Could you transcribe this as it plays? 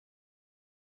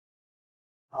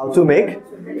How to make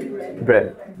bread.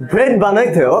 Bread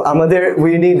বানাইতেও আমাদের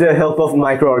we need the help of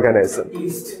microorganism.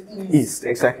 Yeast,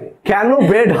 exactly. কেন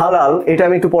bread হালাল এটা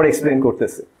আমি একটু পরে এক্সপ্লেইন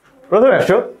করতেছি। প্রথমে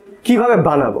আসো কিভাবে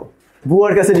বানাবো।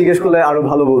 বুয়ার কাছে জিজ্ঞেস করলে আরো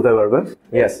ভালো বলতে পারবে।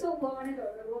 Yes.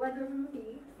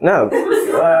 না,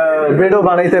 ব্রেডও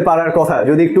বানাইতে পারার কথা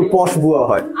যদি একটু পশ বুয়া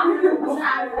হয়।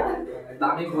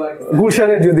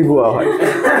 গুলশানের যদি বুয়া হয়।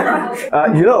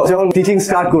 You know, যখন টিচিং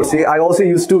স্টার্ট করছি, I also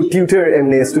used to tutor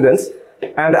MA students.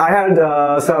 And I had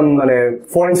some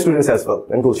foreign students as well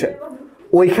in Gulshan.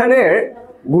 ওইখানে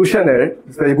গুলশানের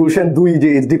গুলশান 2 যে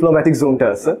ডিপ্লোম্যাটিক জোনটা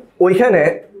আছে ওইখানে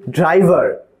ড্রাইভার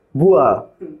বুয়া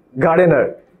গার্ডেনার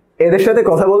এদের সাথে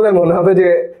কথা বললে মনে হবে যে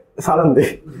সালাম দে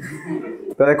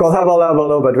তাদের কথা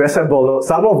বলো বা ড্রেস আপ বলো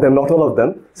some of them not all of them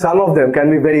some of them can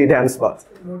be very damn smart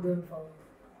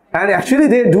and actually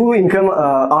they do income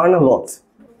earn a lot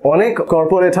অনেক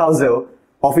কর্পোরেট হাউসেও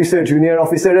অফিসার জুনিয়র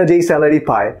অফিসাররা যেই স্যালারি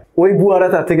পায় ওই বুয়ারা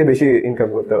তার থেকে বেশি ইনকাম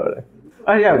করতে পারে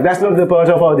yeah, that's not the part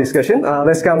of our discussion.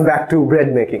 Let's come back to bread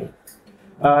making.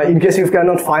 In case you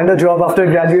cannot find a job after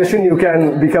graduation, you can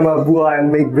become a bua and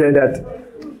make bread at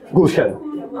Gulshan.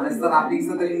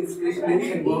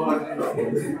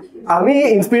 আমি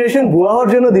inspiration bua হওয়ার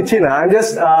জন্য দিচ্ছি না. I'm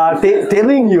just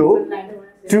telling you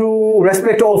to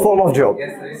respect all form of job.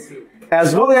 As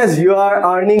long as you are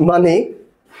earning money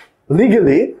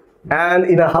legally and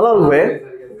in a halal way,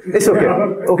 it's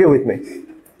okay with me.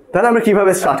 তাহলে আমরা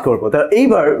কিভাবে start করবো তার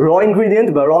এইবার র ইনগ্রিডিয়েন্ট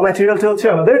বা র ম্যাটেরিয়ালটা হচ্ছে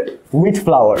আমাদের হুইট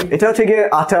ফ্লাওয়ার এটা হচ্ছে গিয়ে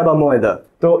আটা বা ময়দা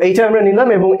তো এইটা আমরা নিলাম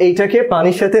এবং এইটাকে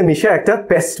পানির সাথে মিশে একটা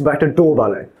পেস্ট বা একটা ডো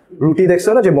বানায় রুটি দেখছো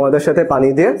না যে ময়দার সাথে পানি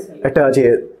দিয়ে একটা যে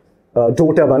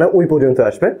ডোটা বানায় ওই পর্যন্ত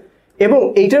আসবে এবং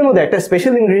এইটার মধ্যে একটা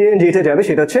স্পেশাল ইনগ্রিডিয়েন্ট যেটা যাবে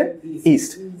সেটা হচ্ছে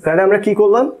ইস্ট তাহলে আমরা কি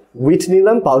করলাম হুইট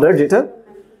নিলাম পাউডার যেটা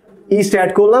ইস্ট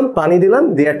অ্যাড করলাম পানি দিলাম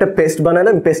দিয়ে একটা পেস্ট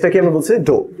বানালাম পেস্টটাকে আমরা বলছি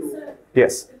ডো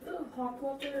ইয়েস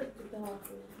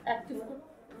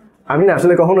আমি না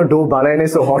আসলে কখনো ডো বানাই নাই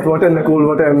সো হট ওয়াটার না cold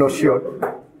water I am not sure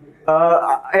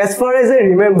as far age I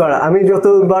remember আমি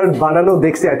যতবার বানানো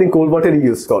দেখছি I think cold water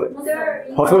use করে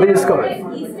হট ওয়াটার ইউজ করে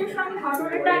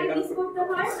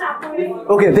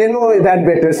ওকে দে know that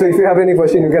better so if you have any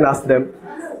question you can ask them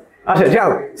আচ্ছা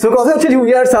যাও so কথা হচ্ছে যে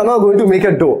we are somehow going to make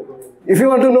a do if you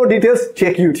want to know details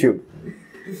check YouTube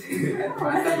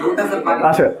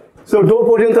আচ্ছা so do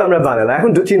পর্যন্ত আমরা বানালাম এখন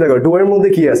চিন্তা করো ডো এর মধ্যে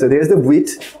কি আছে there is the wheat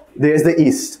there is the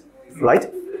east right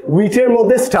হুইটের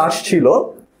মধ্যে স্টার্চ ছিল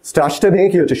স্টার্চটা ভেঙে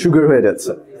কি হচ্ছে সুগার হয়ে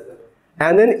যাচ্ছে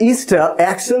and then ইস্টটা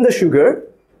acts on the sugar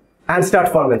and start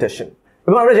fermentation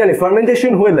এবং আমরা জানি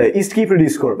ফার্মেন্টেশন হলে ইস্ট কি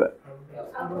প্রডিউস করবে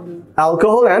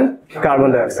অ্যালকোহল অ্যান্ড কার্বন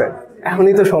ডাইঅক্সাইড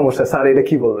এখনই তো সমস্যা স্যার এটা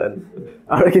কি বললেন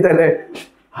আমরা কি তাহলে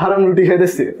হারাম রুটি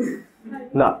খাইতেছি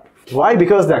না ওয়াই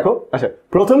বিকজ দেখো আচ্ছা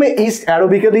প্রথমে ইস্ট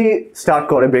অ্যারোবিক্যালি স্টার্ট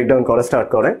করে ব্রেকডাউন করা স্টার্ট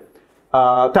করে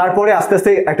তারপরে আস্তে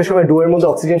আস্তে একটা সময় ডো এর মধ্যে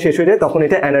অক্সিজেন শেষ হয়ে যায় তখন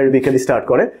এটা অ্যানারোবিক্যালি স্টার্ট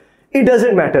করে ইট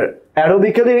ডাজন্ট ম্যাটার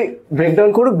অ্যারোবিক্যালি ব্রেকডাউন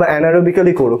করুক বা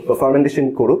অ্যানারোবিক্যালি করুক বা ফার্মেন্টেশন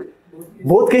করুক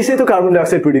বোথ কেসে তো কার্বন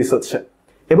ডাইঅক্সাইড প্রডিউস হচ্ছে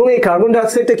এবং এই কার্বন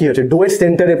ডাইঅক্সাইডটা কি হচ্ছে ডো এর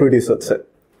সেন্টারে প্রডিউস হচ্ছে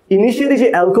ইনিশিয়ালি যে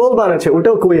অ্যালকোহল বানাচ্ছে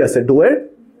ওটাও কই আছে ডো এর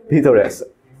ভিতরে আছে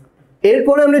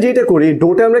এরপরে আমরা যেটা করি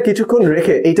ডোটা আমরা কিছুক্ষণ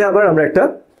রেখে এটা আবার আমরা একটা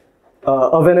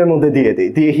ওভেনের মধ্যে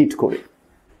দিয়ে হিট করি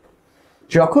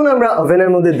যখন আমরা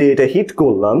ওভেনের মধ্যে দিয়ে এটা হিট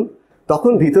করলাম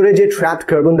তখন ভিতরে যে ট্র্যাপড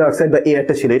কার্বন ডাইঅক্সাইড বা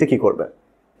এয়ারটা ছিল এটা কি করবে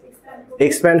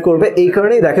এক্সপ্যান্ড করবে এই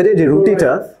কারণেই দেখা যায় যে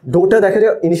রুটিটা ডোটা দেখা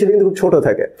যায় ইনিশিয়ালি কিন্তু খুব ছোট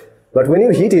থাকে বাট ওয়েন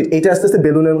ইউ হিট ইট এটা আস্তে আস্তে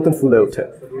বেলুনের মতন ফুলে ওঠে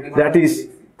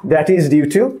that is due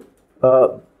to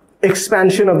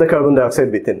expansion of the carbon dioxide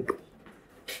within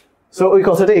so ওই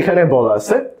কথাটা এখানে বলা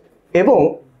আছে এবং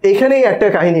এখানেই একটা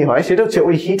কাহিনী হয় সেটা হচ্ছে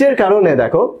ওই হিটের কারণে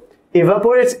দেখো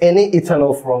evaporates any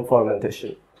ethanol from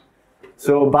fermentation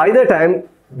so by the time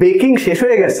baking শেষ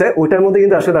হয়ে গেছে ওইটার মধ্যে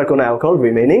কিন্তু আসলে আর কোনো অ্যালকোহল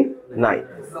রিমেইনিং নাই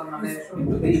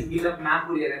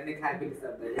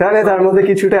তাহলে তার মধ্যে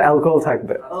কিছুটা অ্যালকোহল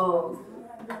থাকবে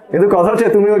কিন্তু কথা হচ্ছে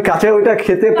তুমি ওই কাঁচা ওইটা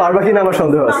খেতে পারবা কিনা আমার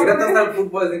সন্দেহ আছে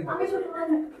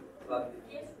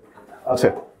আচ্ছা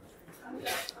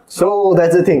so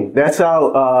that's the thing that's how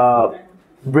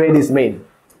bread is made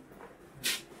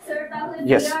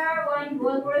yes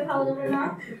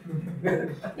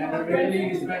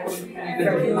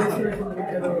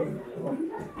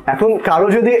এখন কারো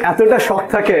যদি এতটা শখ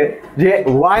থাকে যে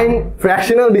ওয়াইন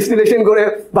ফ্র্যাকশনাল ডিস্টিলেশন করে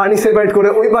পানি সেপারেট করে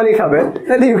ওই পানি খাবে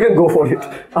তাহলে you can go for it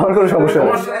আমার কোনো সমস্যা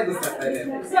নেই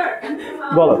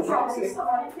বলো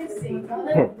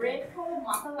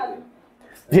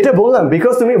যেটা বললাম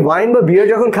বিকজ তুমি ওয়াইন বা বিয়ার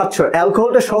যখন খাচ্ছ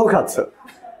অ্যালকোহলটা সহ খাচ্ছ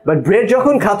বাট ব্রেড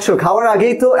যখন খাচ্ছ খাওয়ার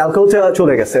আগেই তো অ্যালকোহলটা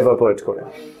চলে গেছে এভাপোরেট করে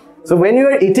So when you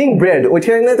are eating bread,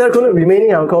 ওইখানে তার কোনো রিমেইনিং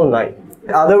অ্যালকোহল নাই।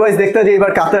 আদারওয়াইজ দেখতে যে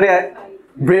এবার কাতারে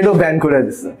ব্রেডও ব্যান করে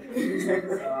দিচ্ছে।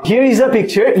 Here is a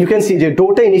picture, you can see যে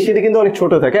ডোটা ইনিশিয়ালি কিন্তু অনেক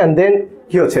ছোট থাকে, অ্যান্ড দেন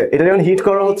কি হচ্ছে, এটা যখন হিট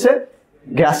করা হচ্ছে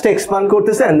গ্যাসটা এক্সপান্ড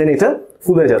করতেছে, অ্যান্ড দেন এটা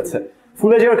ফুলে যাচ্ছে।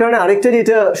 ফুলে যাওয়ার কারণে আরেকটা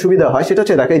যেটা সুবিধা হয় সেটা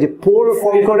হচ্ছে দেখো এই যে পোর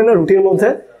ফর্ম করে না রুটির মধ্যে,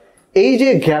 এই যে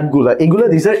গ্যাপগুলা এগুলো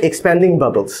this R expanding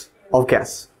bubbles of gas,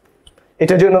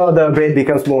 এটার জন্য the bread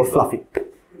becomes more fluffy.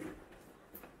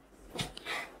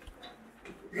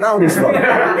 Now this one.